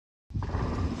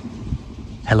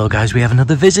Hello guys, we have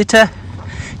another visitor.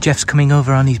 Jeff's coming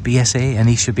over on his BSA and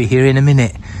he should be here in a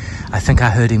minute. I think I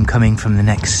heard him coming from the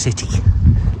next city.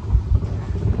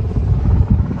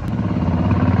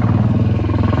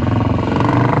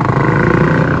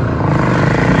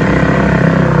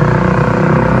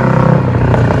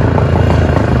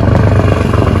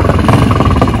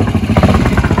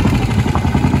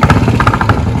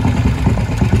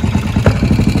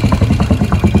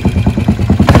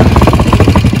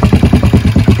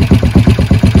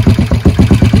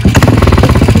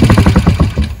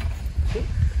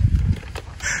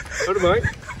 Mate.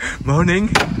 Morning.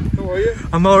 How are you?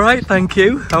 I'm alright, thank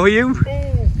you. How are you?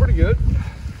 Oh, pretty good.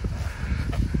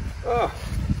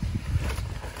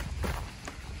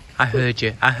 I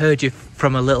heard you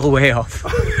from a little way off.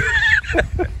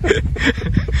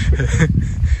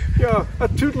 Yeah, I'm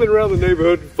tootling around the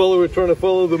neighbourhood trying to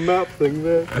follow the map thing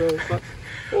there. So that's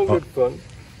all good fun.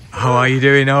 How are you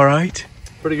doing? Alright?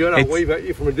 Pretty good. I'll wave at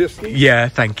you from a distance. Yeah,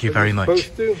 thank you very much.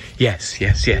 Supposed to? Yes.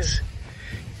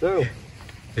 So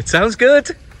it sounds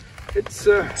good. It's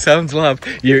sounds loud.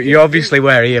 You obviously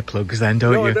wear earplugs then,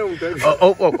 don't you? No, I don't.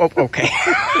 Oh, okay.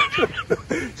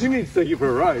 You need to take you for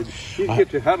a ride. You need to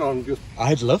get your hat on.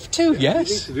 I'd love to. Yes.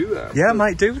 You need to do that. Yeah, I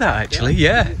might do that actually.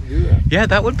 Yeah. You need to do that. Yeah,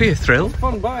 that would be a thrill. It's a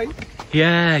fun bike.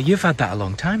 Yeah, you've had that a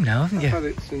long time now, haven't you? I've had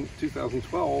it since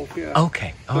 2012. Yeah.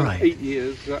 Okay. All right. 8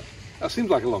 years. That seems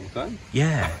like a long time.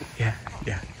 Yeah.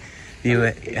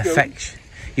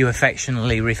 You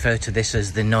affectionately refer to this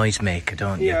as the noisemaker,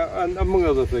 don't you? Yeah, and among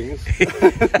other things.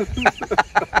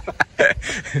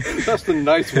 That's the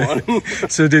nice one.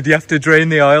 So did you have to drain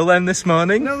the oil then this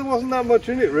morning? No, there wasn't that much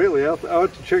in it really. I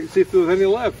had to check to see if there was any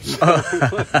left. So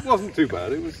it wasn't too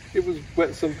bad. It was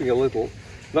wet something a little.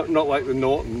 Not like the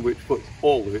Norton, which puts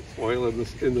all of its oil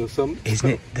in the sump.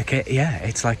 Isn't it? Yeah,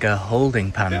 it's like a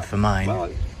holding pan for mine. Well,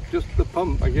 it's just the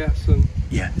pump, I guess. And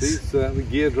yes, these the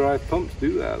gear drive pumps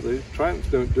do that. The Triumphs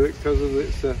don't do it because of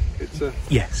it's a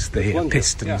yes, the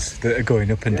pistons that are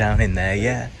going up and down in there.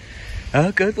 Yeah.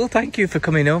 Oh, good. Well, thank you for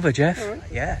coming over, Jeff. Right.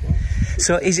 Yeah.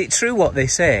 So, is it true what they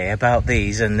say about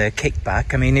these and the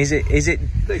kickback? I mean, is it?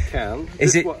 They can.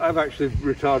 I've actually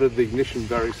retarded the ignition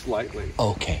very slightly.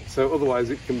 Okay. So otherwise,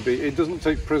 it doesn't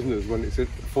take prisoners when it's at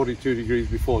 42 degrees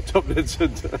before top dead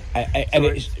center. And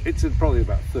it's at probably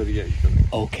about 38. I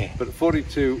think. Okay. But at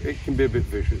 42, it can be a bit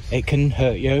vicious. It can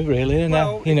hurt you, really.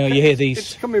 Well, you hear these.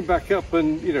 It's coming back up,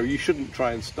 and you shouldn't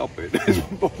try and stop it. Is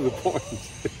more to the point.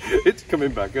 It's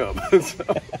coming back up.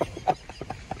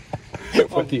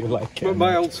 What do you like? But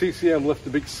my old CCM left a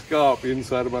big scarp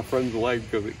inside of my friend's leg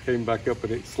because it came back up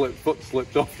and foot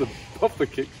slipped off the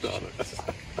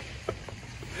Kickstarter.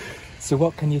 So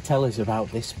what can you tell us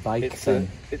about this bike then?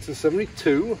 It's a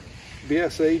 72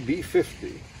 BSA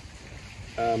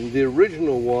B50. The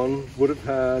original one would have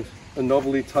had a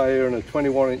novelty tyre and a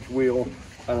 21-inch wheel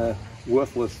and a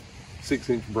worthless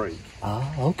 6-inch brake.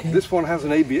 Ah, okay. This one has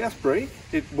an ABS brake.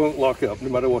 It won't lock up no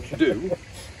matter what you do.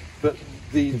 But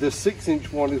the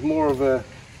 6-inch one is more of a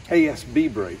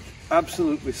ASB brake.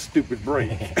 Absolutely stupid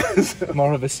brake. So,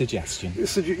 more of a suggestion.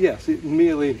 Yes, it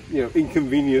merely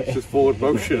inconveniences forward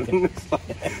motion.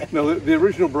 No, the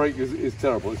original brake is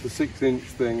terrible. It's a 6-inch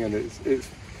thing, and it's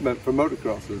meant for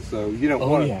motocrossers. So you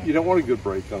don't want a good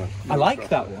brake on it. I like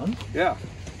that one. Yeah.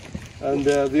 And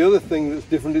the other thing that's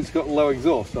different, it's got low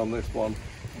exhaust on this one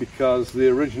because the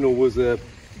original was a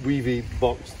Weavy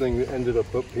box thing that ended up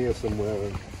here somewhere.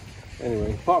 And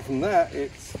anyway, apart from that,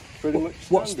 it's pretty much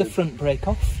standard. What's the front brake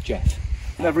off, Jeff?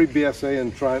 Every BSA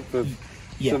and Triumph of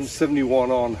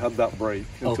 71 on had that brake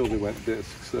until they went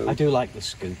disc. So I do like the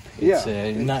scoop. It's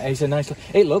a nice.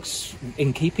 It looks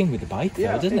in keeping with the bike, though,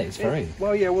 doesn't it? It's very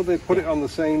well. Yeah, well, they put it on the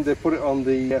same. They put it on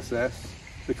the SS.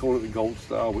 They call it the Gold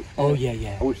Star. Which,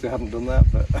 I wish they hadn't done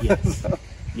that, but yes,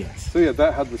 yes. So yeah,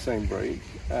 that had the same brake,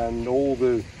 and all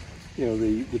the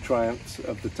the Triumphs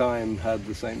of the time had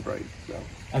the same brake. So.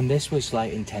 And this was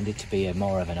intended to be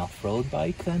more of an off-road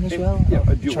bike then as well? Yeah,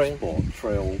 a dual sport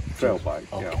trail bike.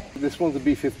 Okay. Yeah. This one's a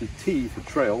B50T for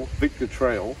trail, Victor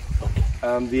Trail. Okay.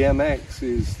 The MX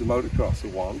is the motocrosser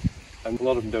one, and a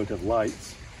lot of them don't have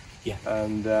lights. Yeah.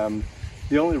 And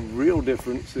the only real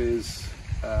difference is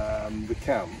the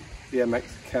cam. The MX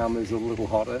cam is a little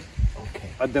hotter. Okay.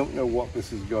 I don't know what this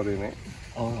has got in it.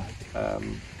 All right.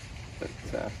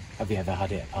 Have you ever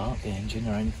had it apart, the engine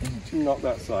or anything? Not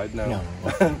that side, no.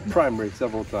 Primary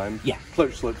several times. Yeah.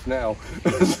 Clutch slips now.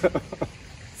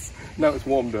 Now it's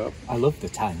warmed up. I love the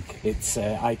tank. It's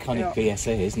iconic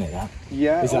BSA, isn't it? That.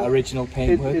 Yeah. Is that original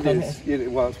paintwork on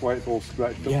it? Well, that's why it's all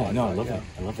scratched up. Yeah, I love it.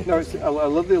 I love it. No, I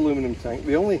love the aluminum tank.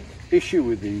 The only issue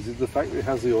with these is the fact that it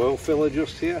has the oil filler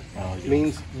just here. Oh, yes.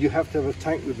 Means you have to have a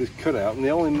tank with this cutout, and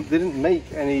they didn't make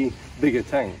any bigger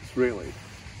tanks really.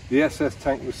 The SS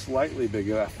tank was slightly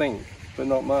bigger, I think, but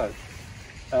not much.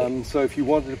 So if you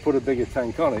wanted to put a bigger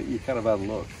tank on it, you kind of had a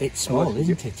look. It's small,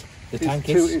 isn't it? The tank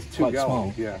is two quite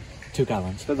gallons, small. yeah. 2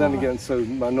 gallons. But then again, so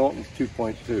my Norton's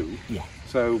 2.2. Yeah.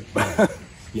 So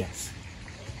yes.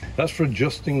 that's for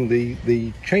adjusting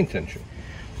the chain tension.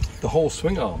 The whole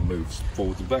swing arm moves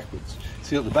forwards and backwards.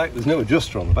 See at the back, there's no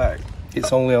adjuster on the back.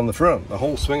 It's only on the front, the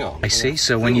whole swing arm. I see,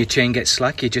 so when your chain gets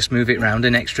slack, you just move it round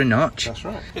an extra notch. That's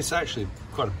right. It's actually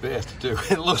quite a bear to do.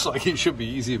 It looks like it should be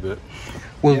easy, but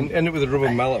well, you end it with a rubber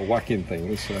mallet whacking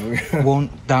things. So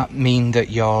won't that mean that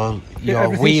your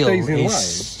wheel is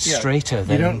straighter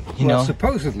than, you know? Well,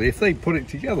 supposedly, if they put it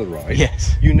together right,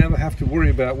 yes, you never have to worry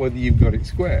about whether you've got it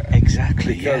square.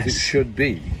 Exactly, because yes. it should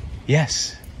be.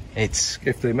 Yes, it's...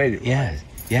 If they made it right. Yeah,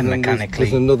 yeah, mechanically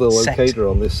There's another set. locator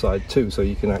on this side too, so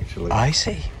you can actually... I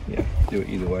see. Yeah, do it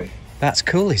either way. That's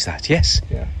cool, is that? Yes.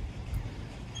 Yeah.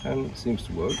 And it seems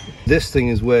to work. This thing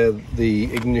is where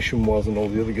the ignition was and all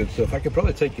the other good stuff. I could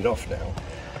probably take it off now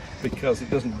because it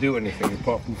doesn't do anything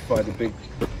apart from provide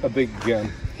a big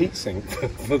heat sink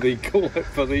for the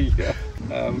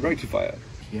rectifier.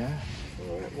 Yeah.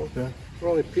 All right. Well, we're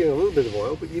only peeing a little bit of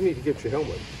oil, but you need to get your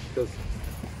helmet because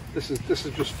this is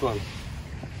just fun.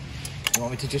 You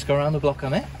want me to just go around the block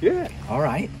on it? Yeah. All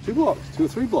right. 2 blocks, 2 or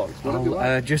 3 blocks.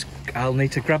 I'll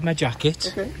need to grab my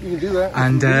jacket. Okay, you can do that.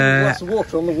 And a glass of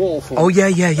water on the wall for me.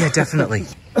 Yeah, definitely.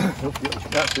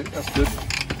 That's it. That's good.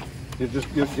 You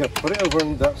just put it over,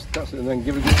 and that's it, and then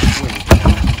give it a swing.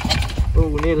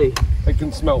 Oh, nearly. It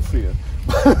can smell fear.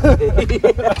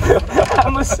 I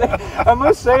must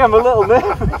say, I'm a little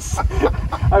nervous.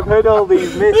 I've heard all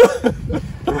these myths.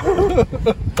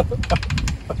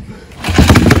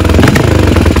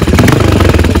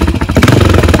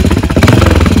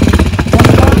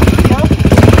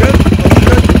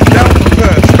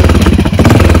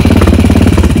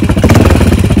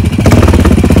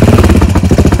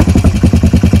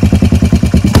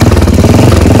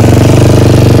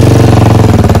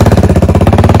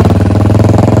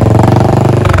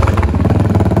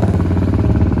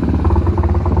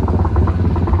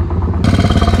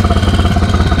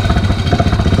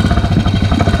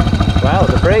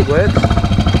 Brake works.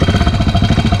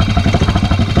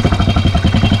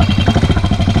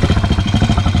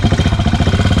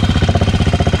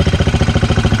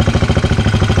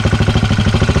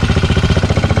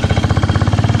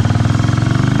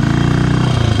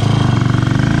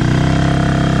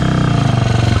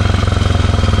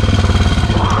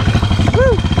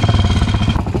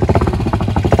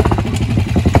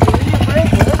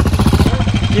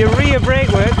 Your rear brake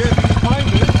works.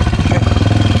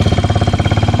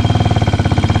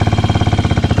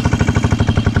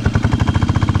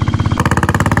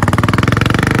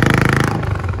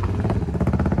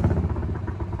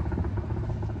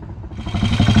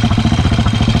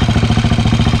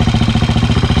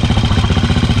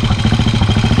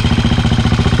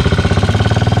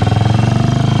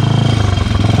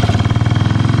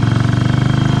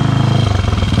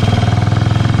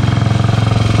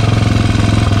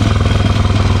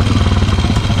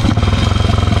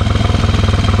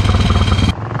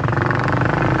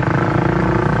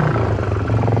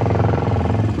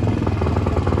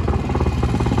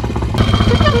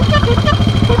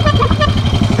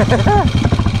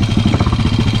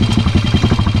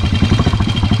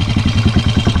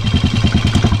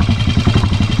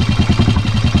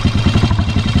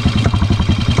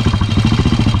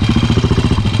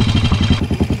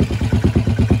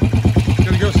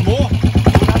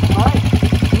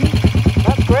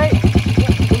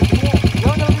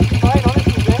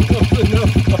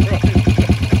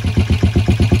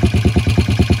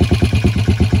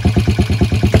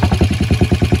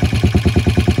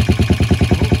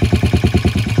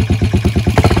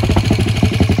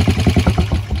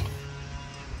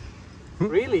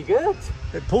 Really good.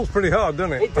 It pulls pretty hard,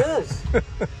 doesn't it? It does.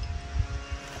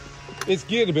 It's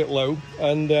geared a bit low,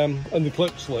 and the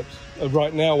clip slips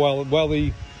right now while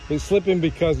it's slipping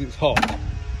because it's hot.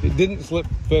 It didn't slip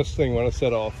first thing when I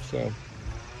set off, so.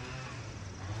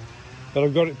 But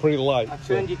I've got it pretty light. I've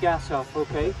turned your gas off,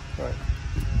 okay. Right.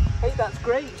 Hey, that's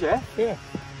great, Jeff. Yeah.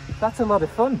 That's a lot of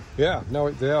fun. Yeah,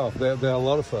 no, they are. They're a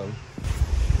lot of fun.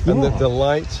 And they're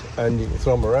light, and you can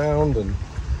throw them around, and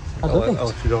I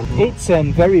love it. It's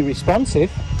very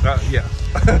responsive. Yeah.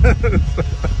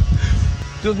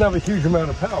 Doesn't have a huge amount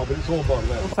of power, but it's all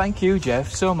bottom out. Well, thank you,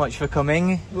 Jeff, so much for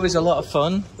coming. It was a lot of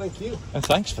fun. Thank you. And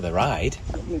thanks for the ride.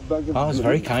 Oh, it was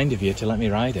very kind of you to let me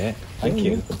ride it. Thank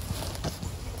you.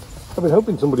 I've been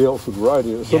hoping somebody else would ride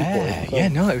it at some point. Yeah,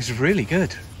 no, it was really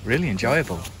good. Really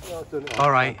enjoyable. Yeah, I've done it.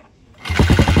 All right.